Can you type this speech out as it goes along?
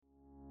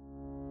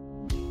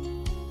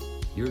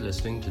You're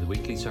listening to the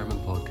weekly sermon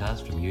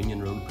podcast from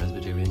Union Road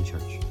Presbyterian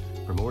Church.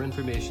 For more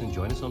information,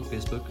 join us on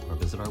Facebook or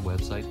visit our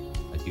website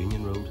at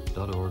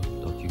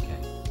unionroad.org.uk.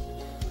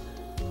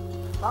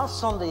 Last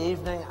Sunday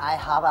evening, I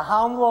had a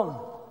Hamlin.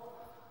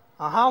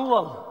 A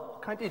Hamlin.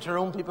 County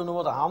Tyrone people know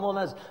what a Hamlin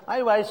is.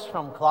 My wife's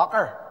from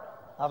Clocker,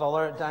 that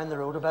other down the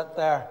road a bit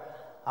there,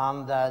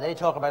 and they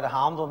talk about a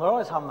Hamlin. They're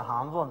always having a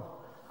Hamlin.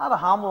 I had a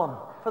Hamlin.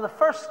 For the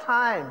first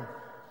time,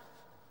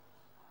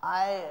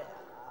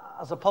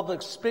 as a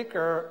public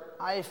speaker,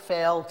 I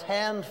fell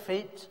 10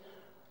 feet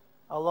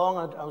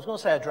along, I was going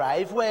to say a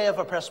driveway of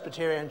a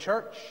Presbyterian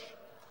church,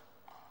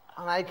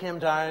 and I came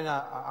down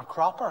a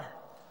cropper.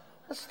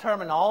 This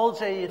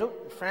terminology,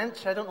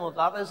 French, I don't know what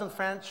that is in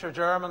French or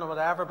German or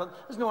whatever, but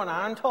there's no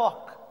iron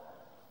talk.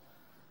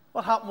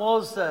 What happened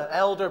was the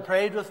elder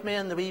prayed with me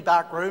in the wee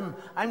back room.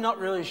 I'm not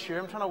really sure.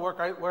 I'm trying to work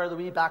out where the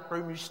wee back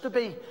room used to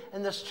be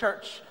in this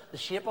church, the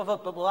shape of it,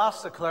 but we'll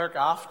ask the clerk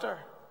after,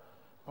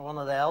 or one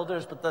of the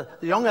elders. But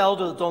the young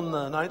elder that done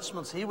the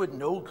announcements, he would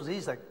know because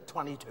he's like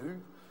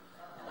 22.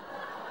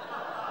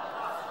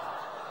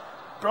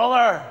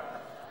 Brother,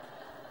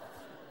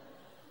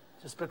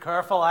 just be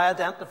careful. I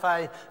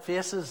identify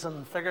faces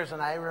and figures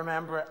and I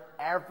remember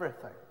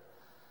everything.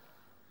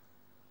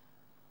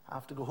 I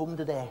have to go home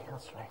today.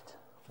 That's right.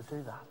 To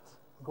do that.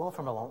 I'm going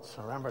for my lunch,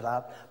 so remember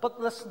that.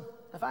 But listen,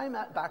 if I'm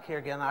back here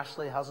again,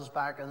 Ashley has us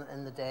back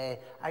in the day,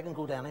 I can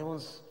go to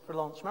anyone's for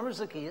lunch. Remember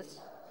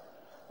Zacchaeus?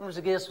 Remember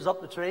Zacchaeus was up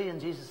the tree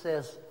and Jesus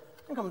says,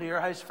 I can come to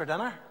your house for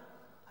dinner.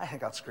 I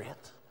think that's great.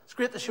 It's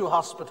great to show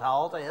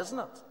hospitality, isn't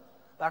it?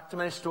 Back to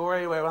my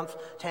story where I went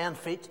 10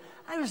 feet.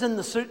 I was in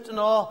the suit and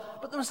all,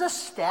 but there was this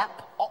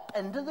step up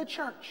into the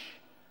church.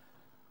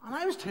 And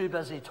I was too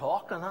busy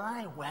talking, and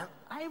I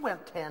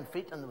went 10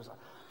 feet, and there was a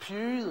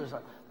pew, there was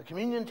the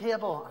communion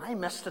table, and I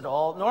missed it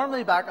all.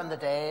 Normally back in the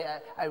day,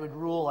 I would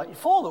roll out. You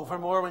fall over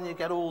more when you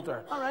get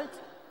older. All right?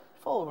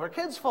 Fall over.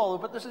 Kids fall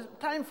over, but there's a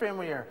time frame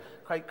where you're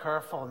quite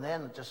careful, and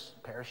then it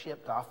just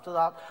pear-shaped after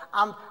that.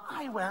 And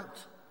I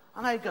went,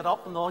 and I got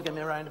up, and they all gave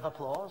me a round of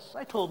applause.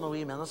 I told my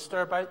wee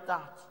minister about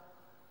that.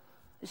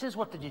 He says,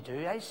 what did you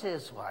do? I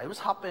says, well, I was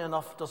happy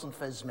enough, doesn't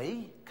fizz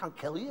me, can't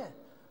kill you.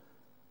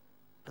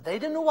 But they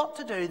didn't know what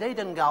to do. They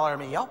didn't gather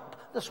me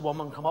up. This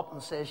woman come up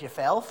and says, you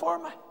fell for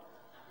me.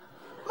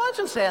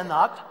 Imagine saying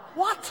that.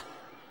 What?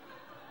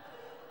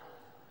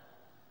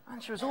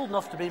 And she was old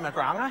enough to be my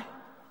granny.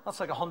 That's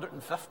like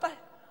 150.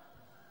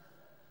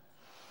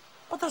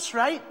 But that's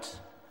right.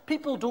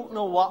 People don't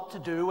know what to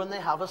do when they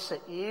have a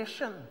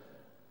situation.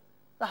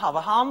 They have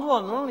a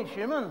Hamlin. We're only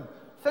human.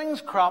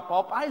 Things crop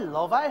up. I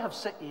have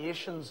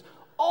situations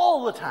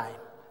all the time.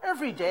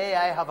 Every day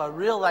I have a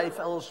real-life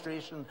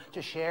illustration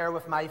to share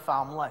with my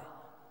family.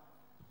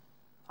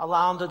 I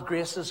landed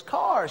Grace's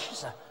car.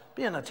 She's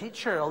being a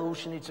teacher, although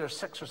she needs her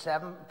 6 or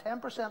 7,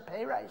 10%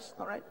 pay rise.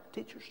 Not right,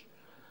 teachers.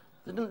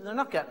 They're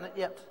not getting it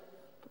yet,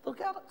 but they'll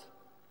get it.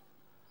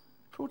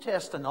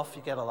 Protest enough,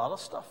 you get a lot of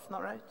stuff.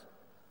 Not right.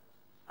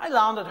 I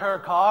landed her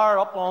car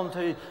up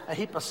onto a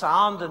heap of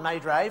sand in my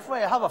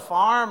driveway. I have a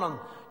farm, and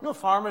you know what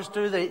farmers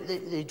do?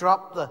 They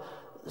drop the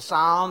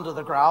sand or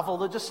the gravel.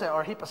 They just say,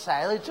 or a heap of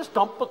silage, just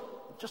dump it,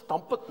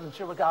 and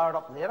she'll gather it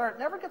up later. It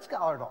never gets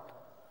gathered up.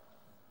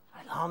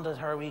 I landed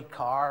her wee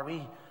car,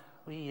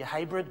 wee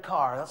hybrid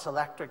car. That's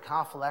electric,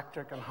 half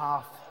electric and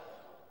half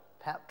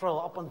petrol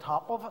up on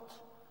top of it.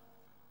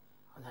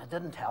 And I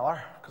didn't tell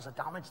her because I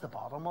damaged the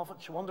bottom of it.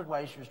 She wondered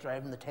why she was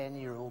driving the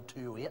 10-year-old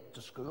 208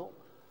 to school.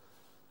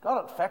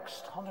 Got it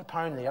fixed,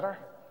 £100 later.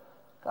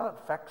 Got it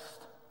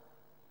fixed.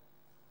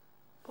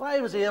 But I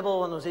was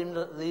able, when I was even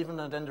leaving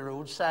it in the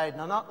roadside,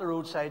 now not the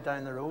roadside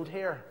down the road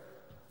here.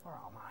 Where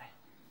am I?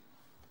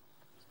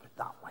 It's about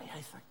that way,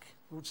 I think.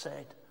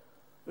 Roadside.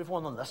 We've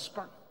one on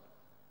Lisburn.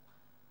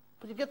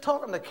 But you get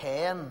talking to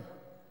Ken,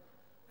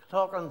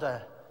 talking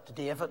to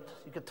David,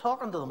 you get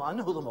talking to them. I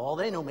know them all.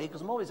 They know me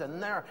because I'm always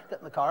in there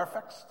getting the car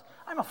fixed.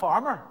 I'm a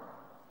farmer.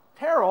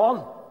 Tear on,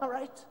 all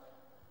right?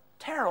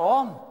 Tear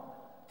on.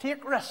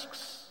 Take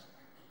risks.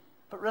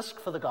 But risk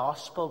for the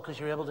gospel because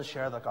you're able to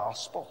share the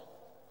gospel.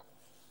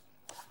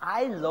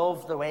 I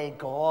love the way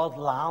God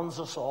lands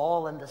us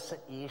all into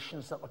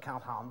situations that we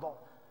can't handle.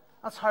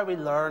 That's how we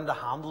learn to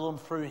handle them,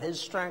 through His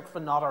strength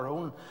and not our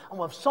own. And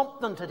with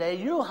something today,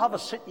 you'll have a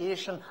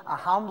situation, a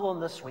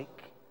handling this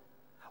week,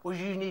 where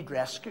you need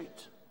rescued.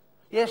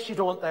 Yes, you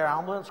don't want their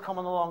ambulance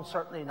coming along,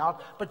 certainly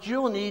not, but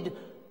you'll need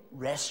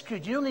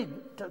rescued. You'll need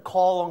to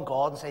call on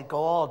God and say,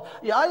 God,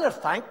 you either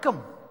thank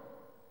Him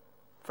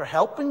for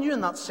helping you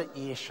in that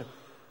situation,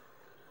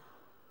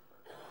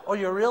 or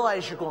you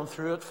realize you're going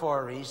through it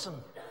for a reason,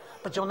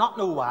 but you'll not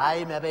know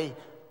why, maybe,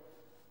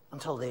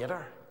 until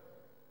later.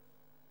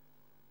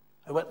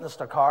 I witnessed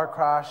a car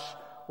crash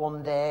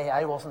one day.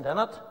 I wasn't in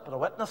it, but I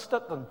witnessed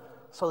it. And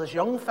so this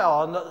young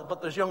fella,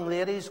 but there's young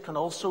ladies can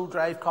also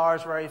drive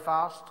cars very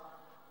fast.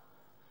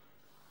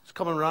 It's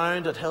coming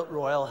round at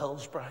Royal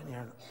Hillsborough.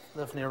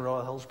 Live near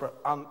Royal Hillsborough.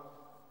 And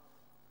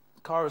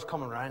the car was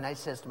coming round. I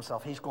says to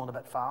myself, he's going a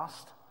bit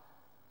fast.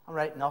 And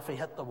right enough, he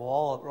hit the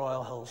wall at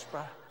Royal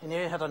Hillsborough. He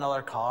nearly hit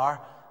another car.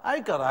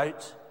 I got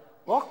out,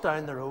 walked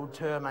down the road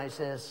to him. I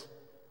says,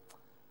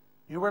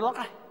 "You were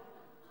lucky."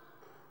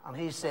 And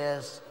he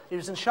says, he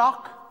was in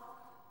shock.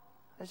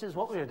 I says,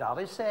 "What will your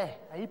daddy say?"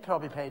 He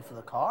probably paid for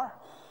the car.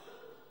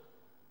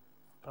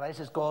 But I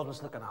says, "God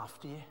was looking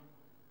after you,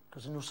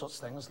 because there's no such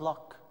thing as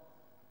luck."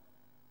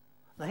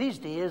 Now he's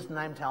dazed, and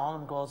I'm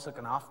telling him God's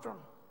looking after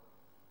him.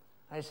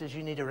 I says,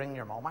 "You need to ring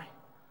your mummy,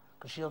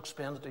 because she'll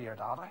explain it to your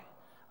daddy.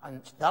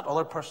 And that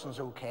other person's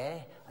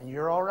okay, and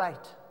you're all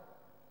right.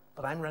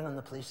 But I'm ringing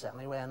the police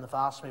anyway, and they've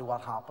asked me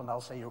what happened.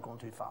 I'll say you're going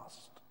too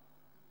fast."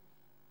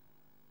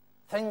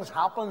 Things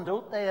happen,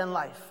 don't they, in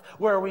life,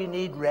 where we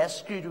need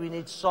rescued. We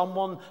need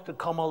someone to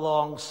come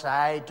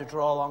alongside, to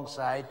draw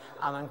alongside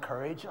and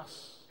encourage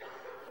us,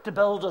 to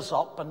build us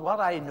up. And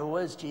what I know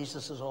is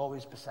Jesus is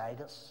always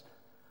beside us,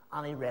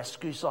 and he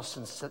rescues us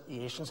in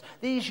situations.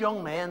 These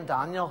young men,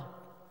 Daniel,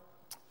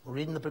 we're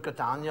reading the book of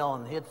Daniel,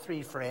 and he had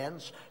 3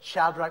 friends,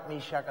 Shadrach,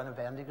 Meshach, and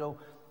Abednego,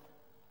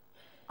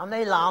 and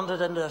they landed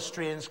into a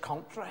strange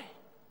country.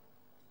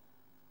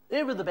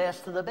 They were the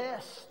best of the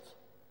best.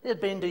 They had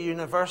been to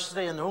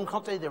university in their own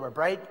country. They were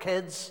bright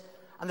kids,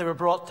 and they were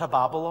brought to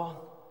Babylon.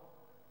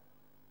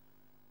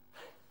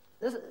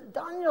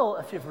 Daniel,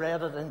 if you've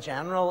read it in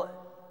general,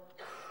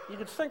 you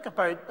could think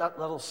about that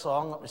little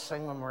song that we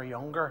sing when we were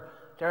younger,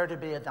 "Dare to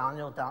be a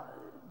Daniel,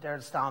 dare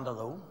to stand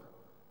alone."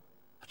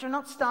 But you're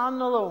not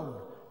standing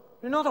alone.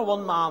 You're not a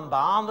one-man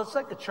band. It's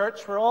like a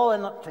church. We're all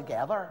in it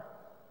together.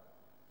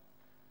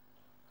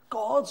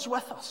 God's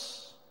with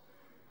us.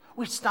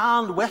 We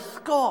stand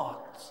with God.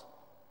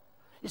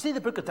 You see,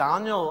 the book of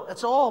Daniel,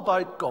 it's all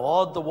about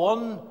God, the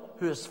one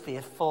who is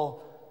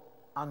faithful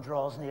and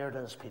draws near to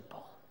his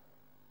people.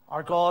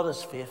 Our God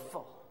is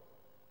faithful.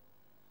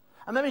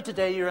 And maybe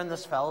today you're in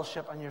this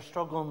fellowship and you're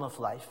struggling with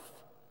life.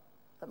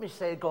 Let me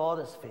say, God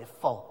is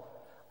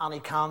faithful and he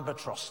can be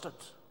trusted.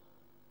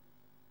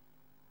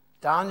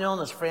 Daniel and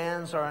his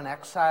friends are in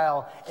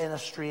exile in a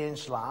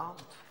strange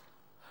land.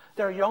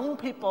 They're young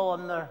people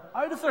and they're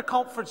out of their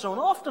comfort zone.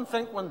 I often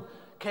think when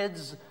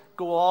kids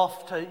go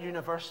off to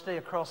university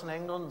across in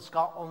England,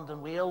 Scotland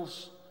and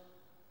Wales,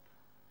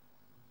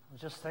 I'm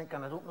just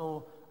thinking, I don't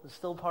know, it's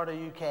still part of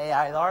the UK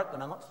either at the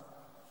minute.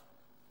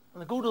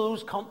 And they go to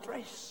those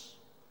countries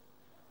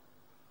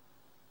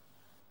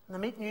and they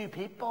meet new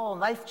people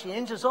and life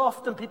changes.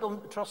 Often people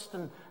trust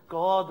in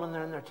God when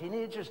they're in their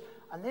teenagers,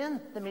 and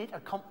then they meet a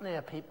company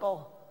of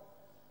people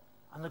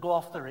and they go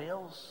off the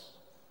rails.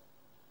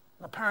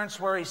 And the parents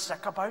worry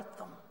sick about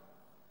them.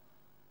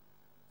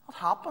 What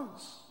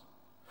happens?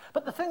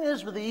 But the thing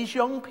is, with these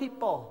young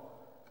people,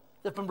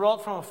 they've been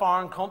brought from a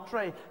foreign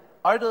country,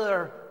 out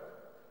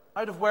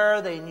of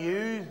where they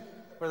knew,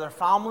 where their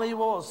family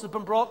was. They've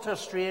been brought to a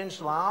strange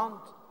land.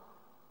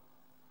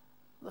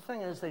 The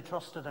thing is, they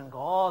trusted in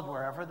God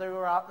wherever they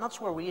were at, and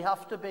that's where we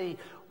have to be.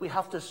 We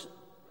have to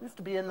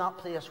be in that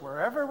place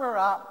wherever we're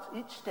at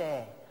each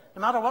day,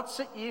 no matter what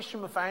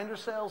situation we find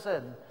ourselves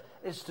in,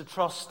 is to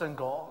trust in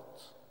God.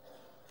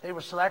 They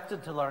were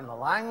selected to learn the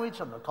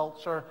language and the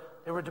culture.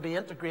 They were to be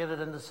integrated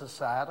into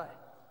society.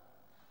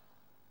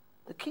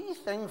 The key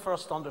thing for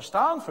us to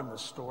understand from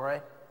this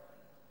story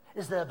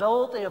is the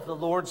ability of the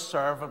Lord's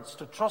servants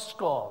to trust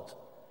God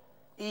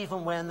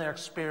even when they're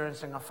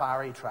experiencing a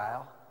fiery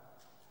trial.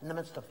 In the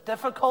midst of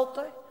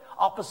difficulty,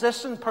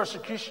 opposition,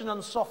 persecution,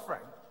 and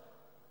suffering,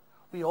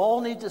 we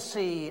all need to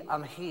see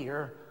and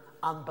hear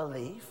and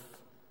believe.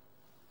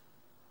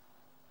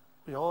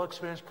 We all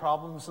experience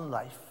problems in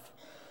life.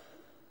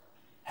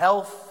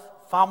 Health,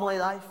 family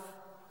life,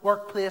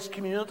 workplace,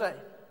 community.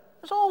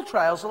 There's all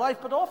trials of life,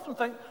 but I often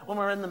think when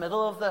we're in the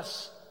middle of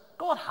this,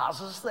 God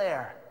has us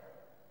there.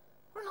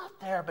 We're not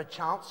there by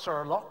chance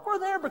or luck. We're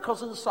there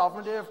because of the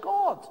sovereignty of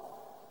God.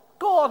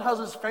 God has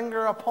his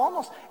finger upon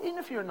us. Even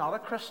if you're not a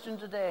Christian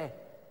today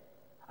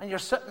and you're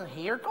sitting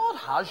here, God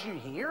has you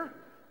here.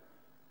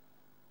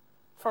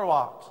 For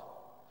what?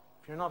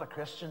 If you're not a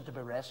Christian, to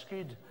be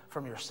rescued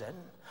from your sin.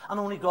 And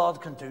only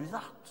God can do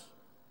that.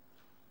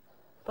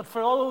 But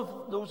for all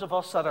of those of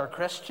us that are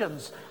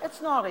Christians,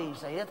 it's not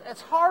easy.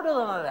 It's harder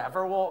than it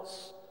ever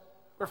was.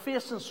 We're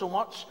facing so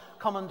much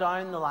coming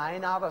down the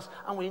line at us,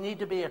 and we need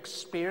to be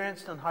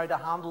experienced in how to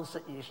handle the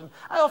situation.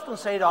 I often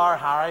say to our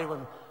Harry,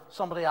 when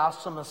somebody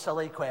asks him a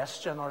silly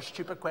question or a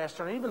stupid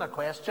question or even a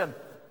question,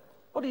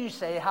 "What do you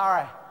say,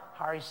 Harry?"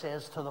 Harry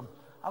says to them,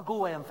 "I'll go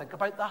away and think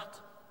about that."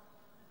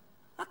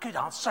 A good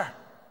answer.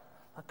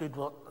 A good,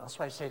 well, that's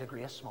why I say to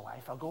Grace, my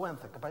wife, "I'll go away and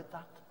think about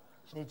that.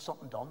 She needs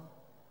something done."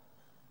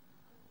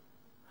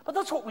 But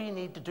that's what we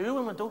need to do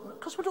when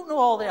because we don't know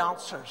all the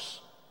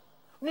answers.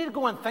 We need to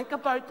go and think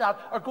about that,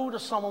 or go to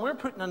someone. We're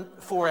putting in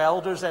 4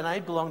 elders in. I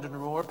belong to the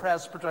Roar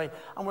Presbytery,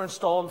 and we're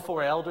installing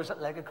 4 elders at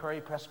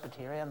Legacurry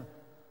Presbyterian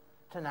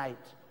tonight.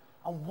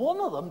 And one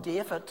of them,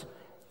 David,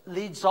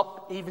 leads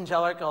up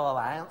Evangelical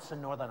Alliance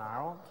in Northern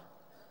Ireland.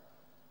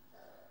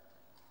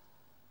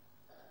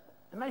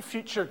 In my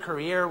future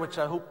career, which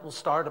I hope will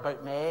start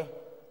about May,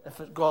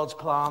 if God's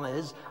plan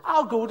is,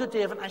 I'll go to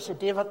David and I say,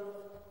 "David,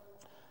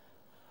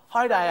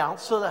 how do I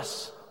answer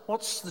this?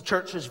 What's the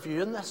church's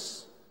view in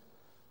this?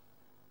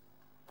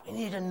 We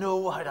need to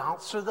know how to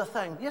answer the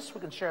thing. Yes,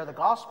 we can share the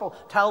gospel,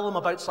 tell them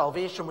about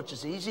salvation, which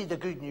is easy, the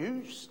good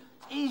news.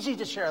 It's easy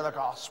to share the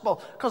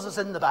gospel because it's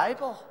in the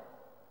Bible.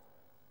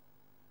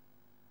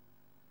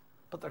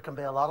 But there can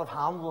be a lot of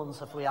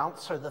handlings if we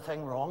answer the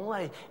thing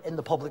wrongly in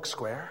the public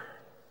square.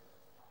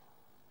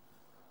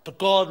 But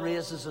God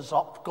raises us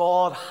up.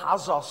 God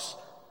has us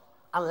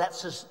and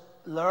lets us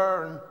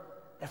learn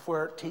if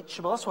we're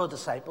teachable. That's what a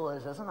disciple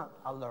is, isn't it?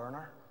 A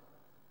learner.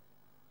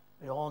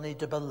 We all need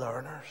to be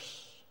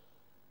learners.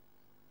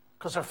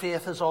 Because our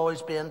faith is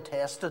always being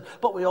tested.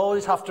 But we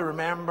always have to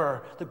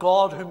remember the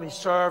God whom we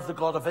serve, the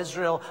God of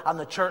Israel and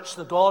the church,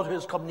 the God who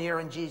has come near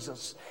in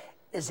Jesus,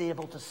 is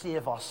able to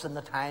save us in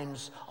the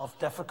times of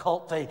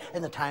difficulty,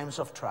 in the times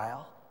of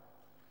trial.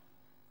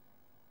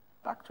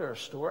 Back to our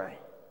story.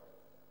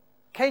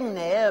 King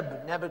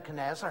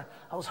Nebuchadnezzar,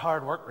 that was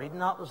hard work reading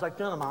that. It was like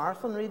doing a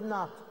marathon reading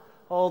that.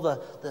 All the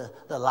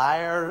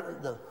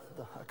lyre,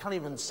 I can't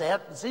even say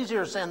it. It's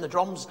easier saying the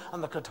drums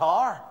and the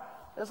guitar,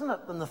 isn't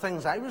it, than the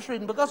things I was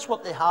reading. But that's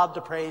what they had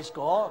to praise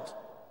God.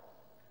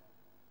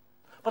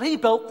 But he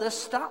built this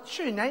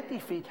statue, 90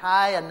 feet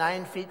high and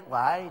 9 feet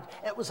wide.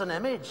 It was an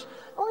image.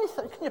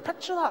 Can you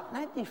picture that?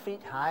 90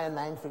 feet high and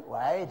 9 feet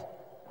wide.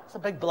 It's a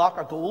big block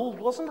of gold,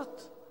 wasn't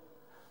it?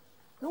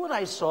 You know what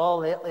I saw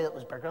lately that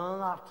was bigger than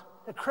that?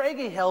 The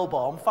Craigie Hill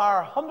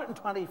bonfire,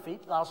 120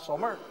 feet last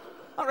summer.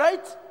 All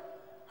right?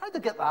 How'd they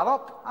get that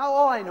up?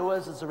 All I know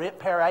is it's the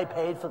ratepayer I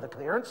paid for the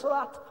clearance of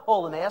that.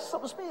 All the mess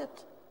that was made.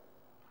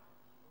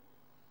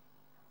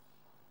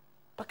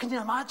 But can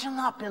you imagine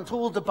that, being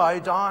told to bow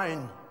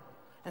down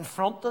in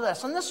front of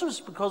this? And this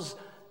was because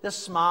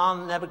this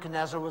man,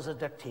 Nebuchadnezzar, was a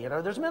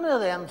dictator. There's many of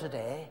them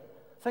today.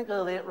 Think of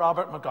the late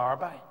Robert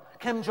Mugabe,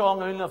 Kim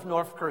Jong-un of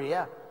North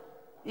Korea,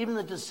 even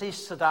the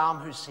deceased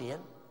Saddam Hussein.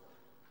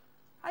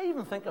 I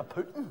even think of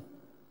Putin.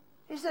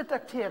 He's a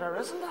dictator,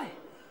 isn't he?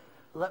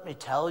 Let me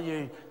tell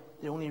you,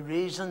 the only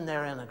reason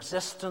they're in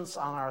existence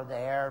and are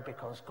there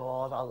because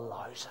God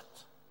allows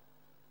it.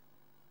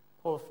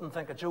 I often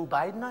think of Joe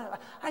Biden.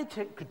 I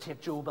could take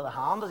Joe by the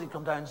hand as he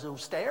come down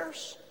those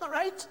stairs. Isn't that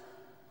right?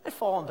 They've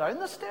fallen down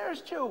the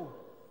stairs, Joe.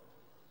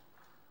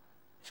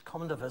 He's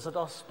coming to visit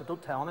us, but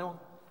don't tell anyone.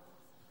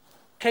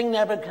 King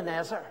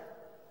Nebuchadnezzar.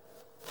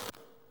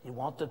 He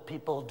wanted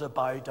people to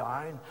bow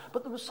down.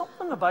 But there was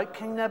something about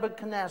King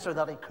Nebuchadnezzar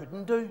that he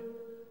couldn't do.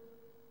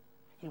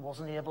 He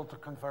wasn't able to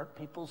convert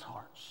people's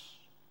hearts.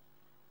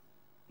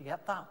 You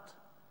get that?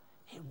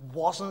 He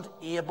wasn't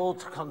able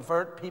to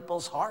convert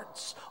people's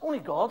hearts. Only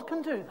God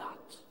can do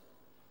that.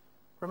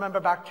 Remember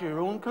back to your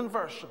own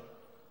conversion.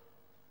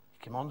 You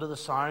came under the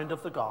sound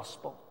of the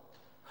gospel.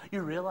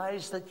 You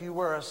realized that you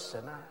were a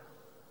sinner.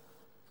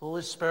 The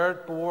Holy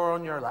Spirit bore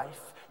on your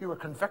life. You were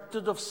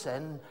convicted of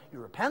sin. You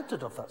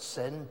repented of that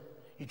sin.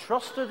 You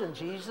trusted in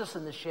Jesus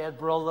and the shed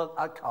blood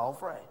at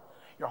Calvary.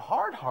 Your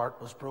hard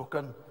heart was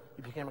broken.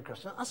 You became a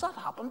Christian. Has that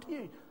happened to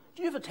you?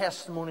 Do you have a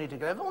testimony to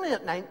give? Only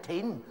at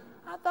 19,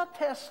 I had that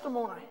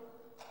testimony.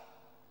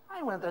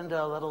 I went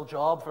into a little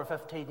job for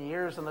 15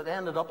 years and it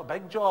ended up a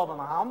big job in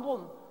a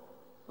Hamlin.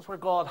 That's where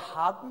God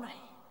had me.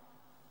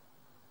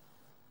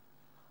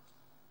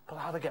 But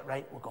I had to get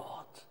right with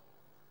God.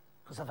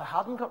 Because if I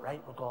hadn't got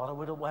right with God, I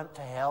would have went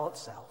to hell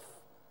itself.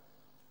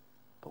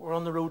 But we're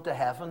on the road to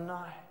heaven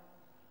now.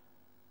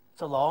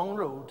 It's a long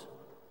road.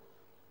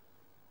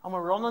 And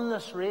we're running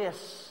this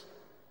race.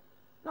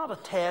 Not a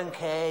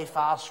 10K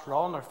fast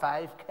run or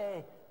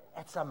 5K.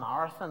 It's a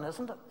marathon,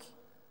 isn't it?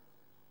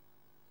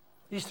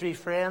 These three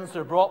friends,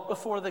 they're brought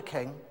before the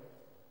king.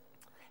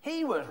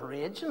 He was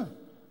raging.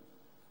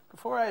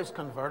 Before I was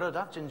converted,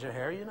 that ginger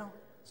hair, you know.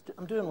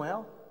 I'm doing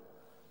well.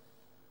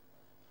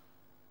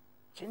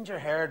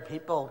 Ginger-haired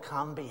people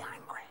can be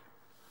angry.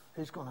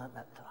 Who's going to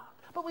admit to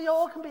that? But we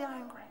all can be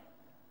angry.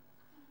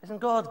 Isn't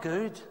God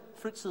good?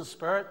 Fruits of the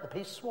Spirit, the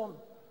peace one.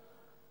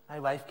 My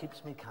wife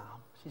keeps me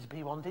calm. She's a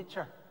P1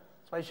 teacher.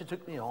 That's why she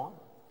took me on.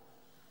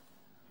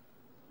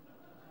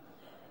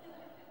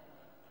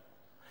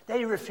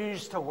 They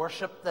refused to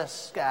worship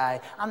this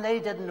guy, and they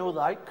didn't know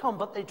the outcome,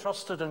 but they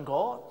trusted in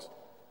God.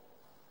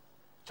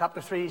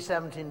 Chapter 3,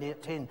 17 to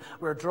 18.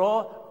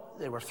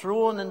 They were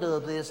thrown into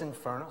the blazing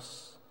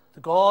furnace. The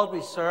God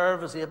we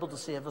serve is able to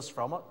save us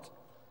from it.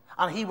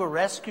 And he will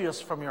rescue us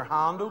from your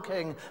hand, O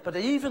king. But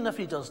even if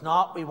he does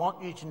not, we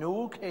want you to know,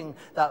 O king,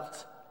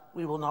 that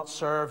we will not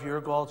serve your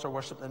gods or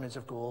worship the image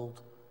of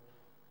gold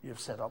you have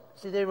set up.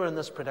 See, they were in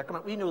this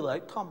predicament. We know the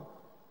outcome.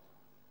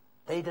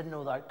 They didn't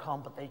know the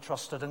outcome, but they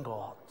trusted in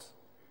God.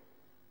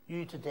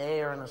 You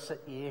today are in a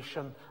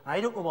situation, and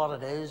I don't know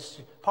what it is.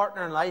 Your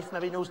partner in life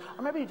maybe knows,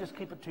 or maybe you just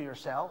keep it to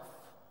yourself.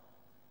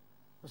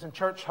 I was in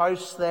church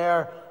house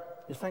there.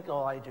 You think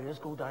all I do is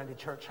go down to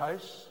church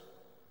house.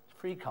 There's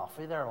free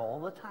coffee there all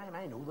the time.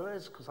 I know there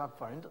is because I've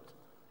found it.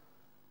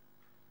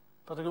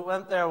 But I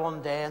went there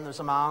one day and there's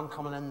a man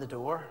coming in the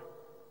door.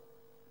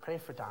 Pray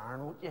for Darren,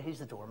 won't you? He's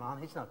the doorman.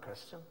 He's not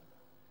Christian.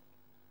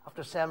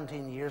 After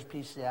 17 years,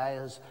 PCI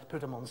has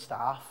put him on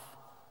staff.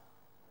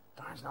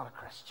 Darren's not a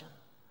Christian.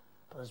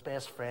 But his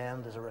best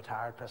friend is a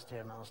retired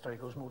Presbyterian minister. He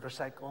goes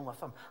motorcycling with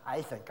him.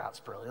 I think that's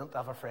brilliant to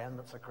have a friend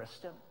that's a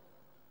Christian.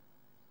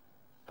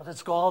 But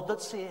it's God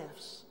that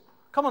saves.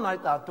 Coming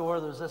out that door,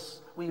 there's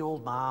this wee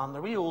old man.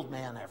 There are wee old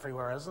men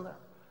everywhere, isn't there?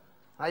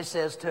 And I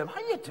says to him, "How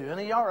you doing?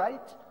 Are you all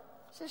right?"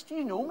 He says, "Do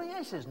you know me?"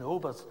 I says, "No,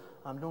 but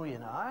I know you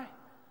now."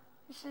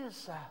 He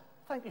says,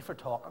 "Thank you for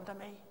talking to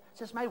me." He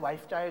says, "My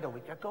wife died a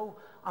week ago,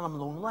 and I'm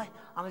lonely,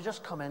 and I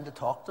just come in to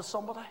talk to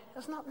somebody."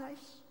 Isn't that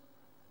nice?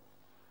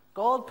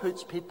 God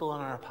puts people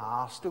in our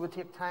past who would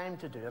take time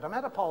to do it. I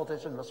met a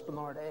politician in Lisbon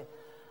the other day,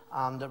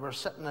 and they were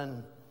sitting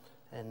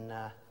in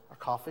a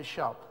coffee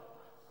shop.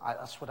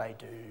 That's what I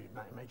do.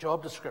 My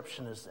job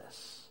description is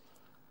this: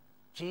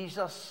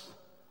 Jesus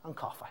and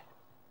coffee.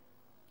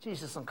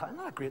 Jesus and coffee.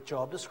 Not a great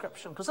job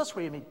description, because that's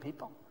where you meet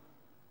people.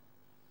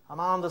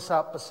 Amanda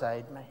sat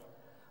beside me,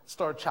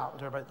 started chatting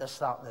to her about this,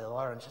 that, and the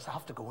other, and she says, "I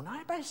have to go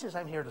now." But I says,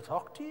 "I'm here to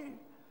talk to you.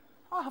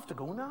 I have to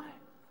go now."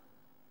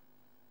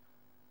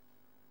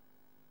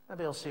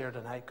 Maybe I'll see her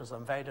tonight, because I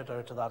invited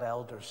her to that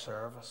elder's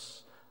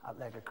service at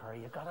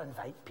Legacurry. You've got to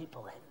invite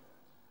people in.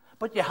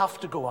 But you have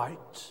to go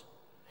out.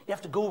 You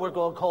have to go where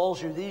God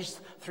calls you. These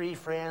three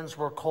friends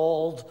were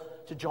called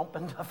to jump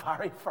into a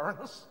fiery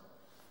furnace.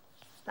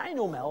 Now, I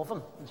know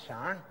Melvin and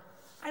Sharon.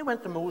 I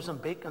went to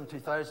Mozambique in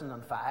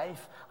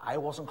 2005. I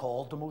wasn't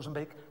called to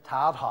Mozambique.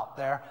 Tad hot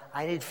there.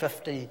 I need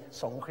 50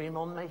 sun cream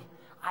on me.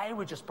 I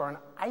would just burn.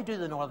 I do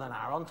the Northern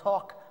Ireland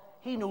talk.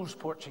 He knows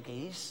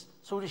Portuguese.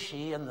 So does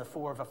she, and the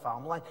four of a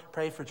family.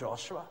 Pray for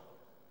Joshua.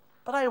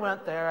 But I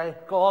went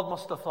there. God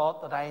must have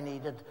thought that I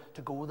needed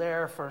to go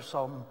there for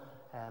some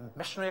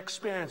missionary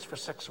experience for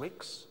 6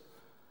 weeks.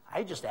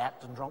 I just ate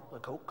and drank the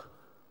Coke.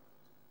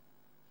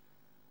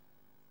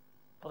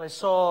 But I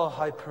saw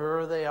how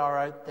poor they are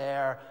out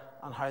there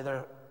and how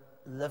they're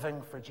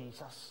living for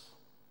Jesus.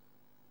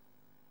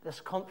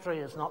 This country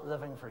is not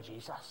living for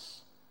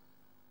Jesus.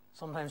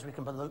 Sometimes we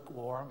can be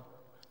lukewarm.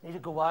 We need to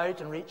go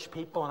out and reach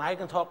people, and I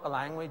can talk the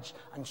language,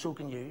 and so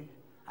can you.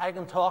 I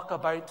can talk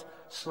about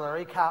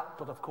Slurry Cat,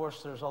 but of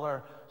course there's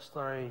other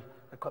slurry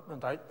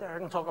equipment out there. I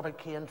can talk about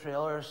Kane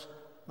Trailers,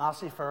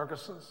 Massey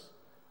Ferguson's.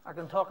 I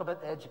can talk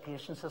about the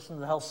education system,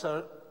 the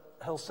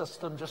health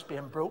system just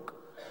being broke.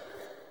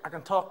 I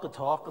can talk the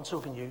talk, and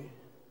so can you.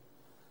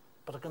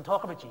 But I can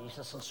talk about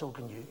Jesus, and so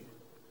can you.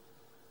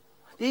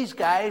 These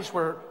guys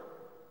were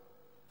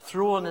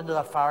thrown into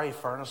that fiery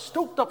furnace,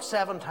 stoked up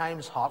 7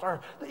 times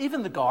hotter.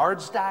 Even the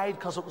guards died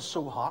because it was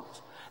so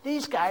hot.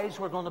 These guys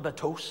were going to be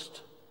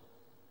toast.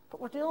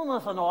 But we're dealing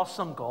with an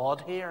awesome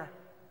God here.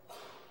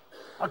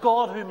 A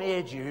God who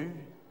made you.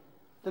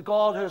 The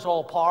God who's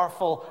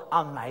all-powerful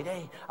and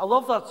mighty. I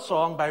love that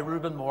song by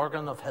Reuben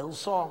Morgan of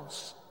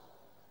Hillsongs.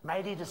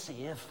 Mighty to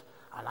save.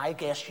 And I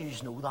guess you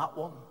know that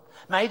one.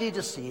 Mighty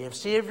to save.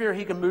 Saviour,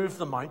 he can move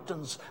the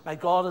mountains. My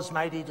God is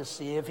mighty to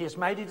save. He is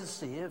mighty to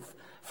save.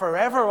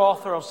 Forever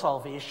author of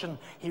salvation.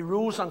 He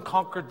rose and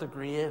conquered the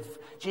grave.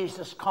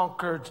 Jesus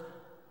conquered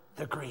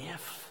the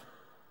grave.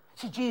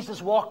 See,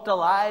 Jesus walked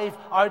alive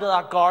out of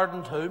that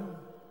garden tomb.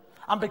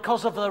 And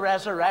because of the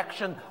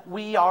resurrection,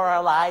 we are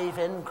alive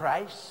in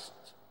Christ.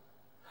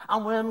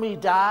 And when we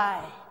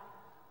die,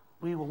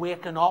 we will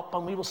waken up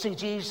and we will see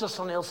Jesus,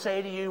 and he'll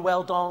say to you,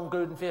 "Well done,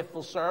 good and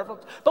faithful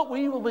servant." But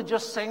we will be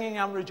just singing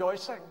and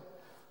rejoicing.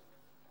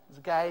 There's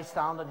a guy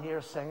standing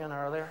here singing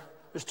earlier.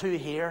 There's 2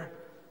 here.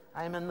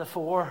 I'm in the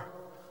 4.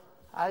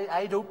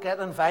 I don't get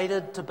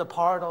invited to be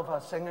part of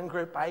a singing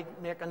group. I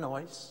make a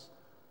noise.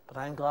 But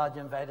I'm glad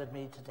you invited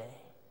me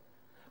today.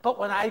 But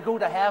when I go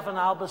to heaven,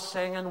 I'll be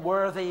singing,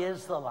 "Worthy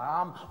is the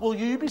Lamb." Will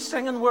you be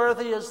singing,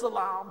 "Worthy is the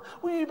Lamb"?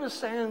 Will you be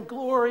singing,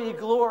 "Glory,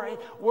 glory,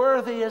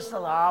 worthy is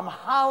the Lamb"?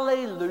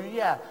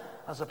 Hallelujah,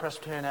 as a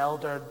Presbyterian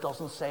elder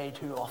doesn't say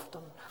too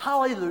often.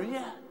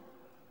 Hallelujah.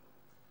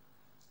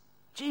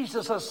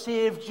 Jesus has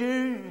saved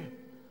you.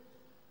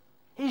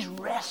 He's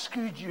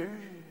rescued you.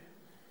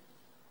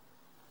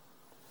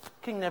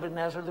 King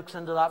Nebuchadnezzar looks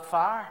into that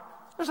fire.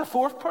 There's a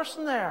 4th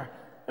person there.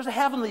 There's a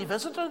heavenly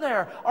visitor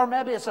there. Or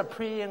maybe it's a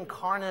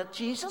pre-incarnate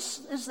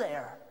Jesus is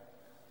there.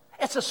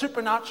 It's a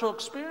supernatural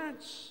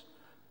experience.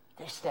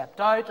 They stepped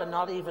out and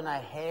not even a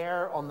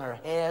hair on their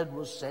head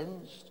was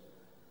singed.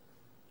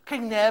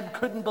 King Neb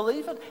couldn't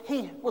believe it.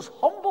 He was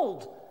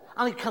humbled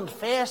and he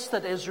confessed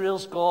that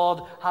Israel's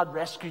God had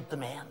rescued the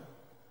men.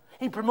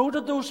 He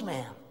promoted those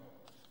men.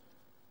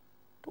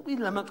 But we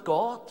limit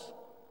God.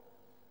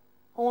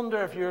 I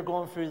wonder if you're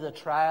going through the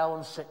trial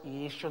and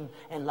situation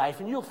in life,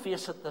 and you'll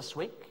face it this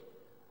week.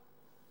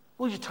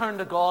 Will you turn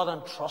to God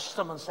and trust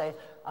him and say,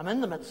 "I'm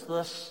in the midst of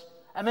this.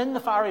 I'm in the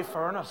fiery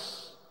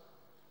furnace,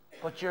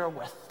 but you're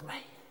with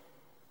me."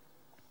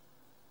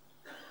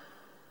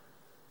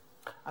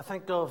 I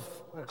think of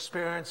an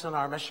experience in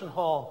our mission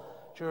hall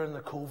during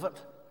the COVID.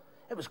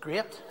 It was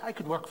great. I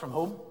could work from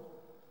home.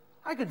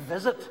 I could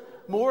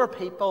visit more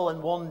people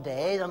in one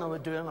day than I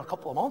would do in a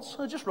couple of months.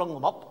 I just rung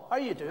them up. "How are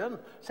you doing?"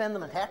 Send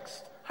them a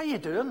text. "How are you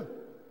doing?"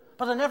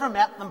 But I never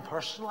met them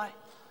personally.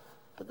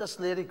 But this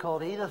lady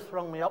called Edith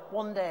rung me up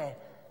one day.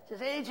 She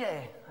says,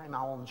 "AJ," I'm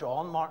Alan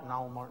John Martin,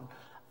 Alan Martin.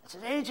 He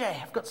says,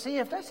 AJ, I've got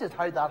saved. I said,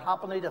 how'd that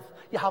happen, Edith?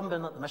 You haven't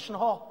been at the mission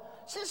hall.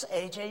 He says,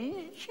 AJ,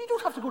 you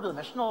don't have to go to the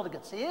mission hall to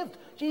get saved.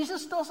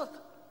 Jesus does it.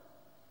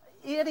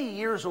 80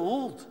 years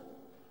old.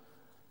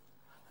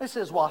 This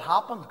is what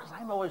happened, because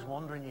I'm always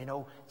wondering,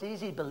 it's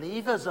easy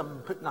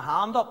believism, putting a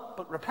hand up,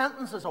 but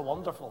repentance is a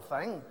wonderful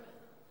thing.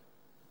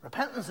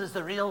 Repentance is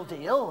the real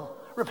deal.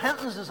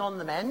 Repentance is on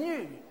the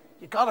menu.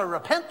 You've got to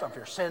repent of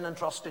your sin and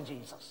trust in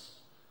Jesus.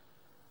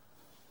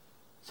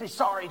 Say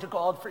sorry to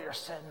God for your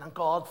sin, and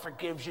God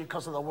forgives you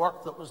because of the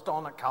work that was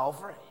done at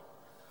Calvary.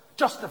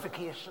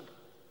 Justification.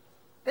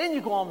 Then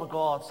you go on with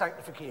God,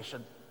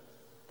 sanctification.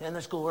 Then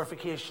there's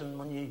glorification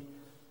when you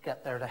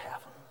get there to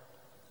heaven.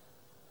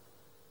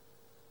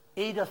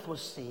 Edith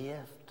was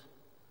saved.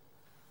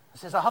 He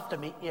says, I have to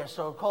meet you.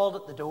 So I called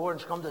at the door, and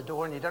she come to the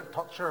door, and he didn't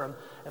touch her. And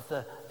if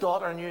the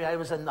daughter knew I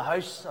was in the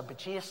house, I'd be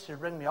chased. She'd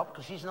ring me up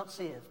because she's not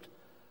saved.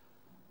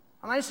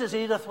 And I says,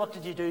 Edith, what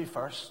did you do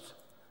first?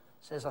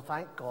 He says, I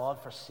thank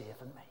God for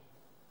saving me.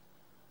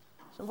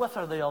 So with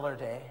her the other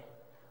day.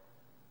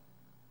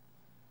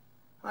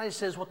 And I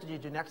says, what did you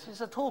do next? He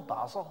says, I told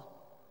Basil.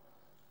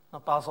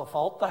 Not Basil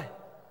Fawlty.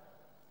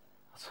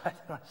 That's what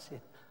I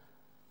say.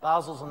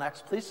 Basil's an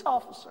ex-police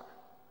officer.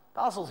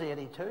 Basil's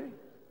 82.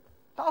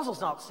 Basil's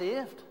not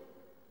saved.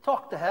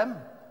 Talk to him.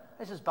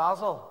 I says,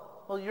 Basil,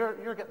 well,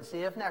 you're getting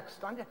saved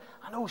next, aren't you?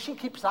 I know, she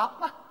keeps at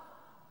me.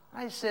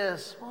 I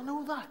says, well,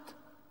 know that.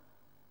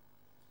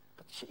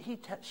 But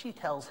she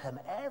tells him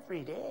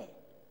every day,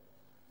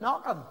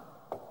 knocking.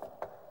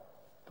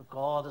 But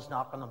God is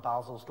knocking on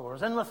Basil's door. I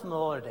was in with him the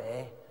other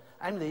day.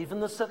 I'm leaving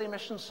the city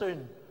mission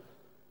soon.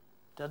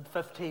 Did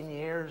 15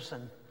 years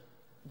and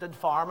did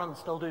farming,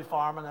 still do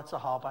farming, it's a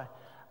hobby.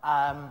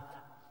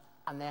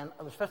 And then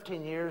I was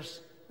 15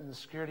 years in the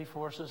security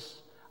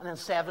forces, and then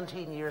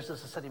 17 years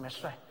as a city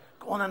missionary.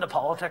 Going into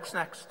politics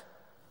next.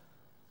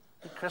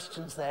 The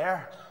Christians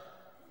there,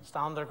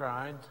 stand their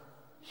ground,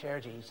 share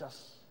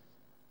Jesus.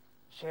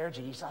 Share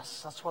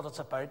Jesus, that's what it's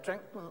about.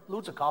 Drink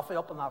loads of coffee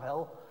up on that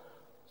hill.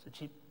 It's a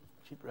cheap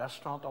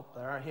restaurant up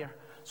there here.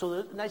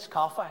 So nice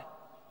coffee.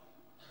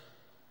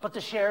 But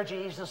to share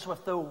Jesus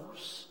with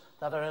those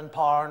that are in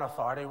power and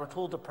authority, we're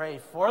told to pray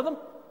for them.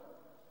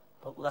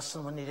 But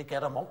listen, we need to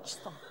get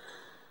amongst them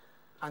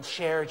and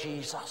share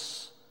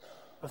Jesus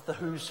with the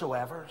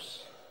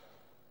whosoevers.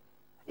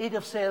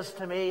 Edith says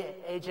to me,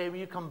 AJ, will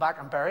you come back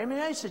and bury me?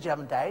 I said, you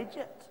haven't died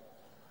yet.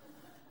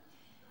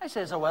 I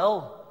says, I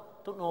will.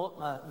 Don't know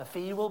what my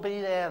fee will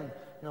be then.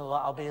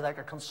 I'll be like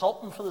a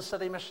consultant for the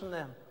city mission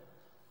then.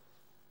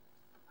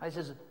 I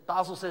says,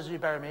 Basil says, will you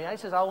bury me? I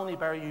says, I'll only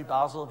bury you,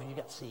 Basil, if you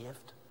get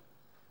saved.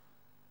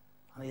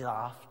 And he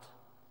laughed.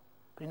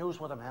 But he knows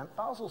what I meant.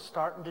 Basil's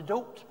starting to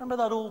dote. Remember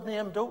that old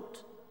name,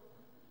 dote?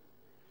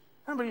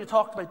 Remember you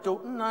talked about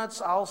doting? Now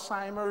it's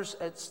Alzheimer's,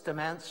 it's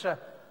dementia.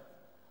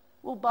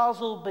 Will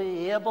Basil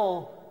be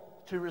able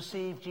to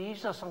receive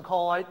Jesus and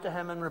call out to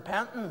him in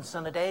repentance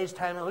in a day's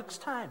time, a week's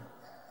time?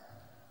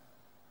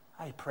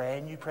 I pray,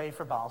 and you pray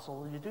for Basil.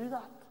 Will you do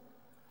that?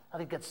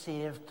 That he gets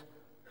saved.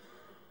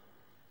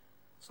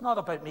 It's not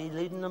about me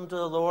leading them to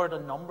the Lord, a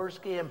numbers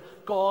game.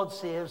 God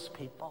saves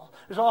people.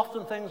 There's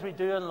often things we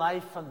do in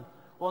life and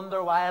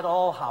wonder why it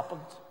all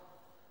happened.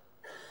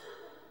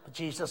 But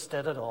Jesus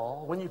did it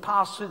all. When you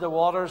pass through the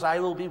waters, I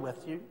will be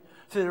with you.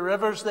 Through the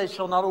rivers, they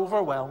shall not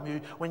overwhelm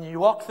you. When you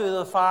walk through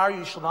the fire,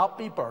 you shall not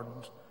be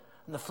burned.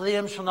 And the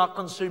flame shall not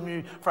consume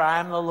you, for I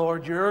am the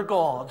Lord your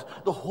God,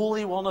 the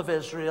Holy One of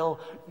Israel,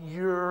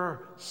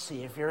 your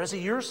Savior. Is he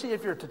your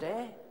Savior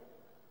today?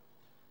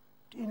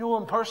 Do you know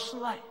him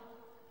personally?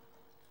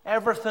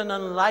 Everything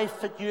in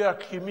life that you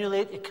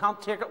accumulate, you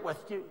can't take it with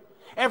you.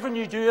 Everything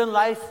you do in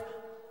life,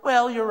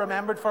 well, you're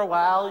remembered for a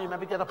while. You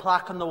maybe get a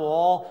plaque on the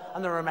wall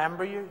and they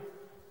remember you.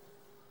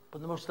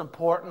 But the most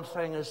important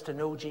thing is to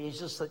know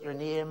Jesus, that your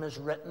name is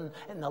written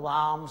in the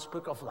Lamb's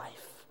Book of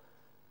Life.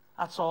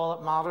 That's all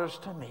that matters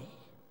to me.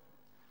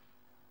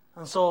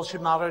 And it's all that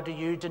should matter to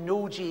you, to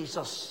know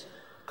Jesus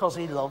because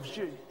he loves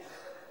you.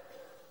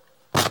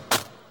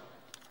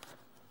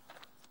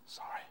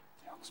 Sorry,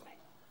 that's me.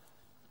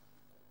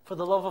 For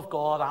the love of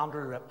God,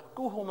 Andrew Rip.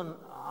 Go home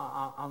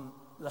and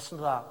listen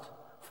to that.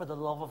 For the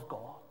love of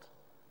God.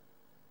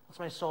 That's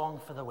my song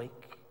for the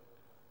week.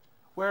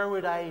 Where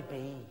would I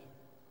be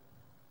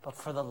but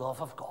for the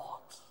love of God?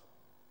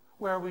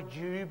 Where would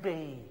you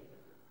be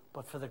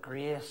but for the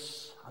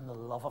grace and the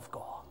love of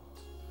God?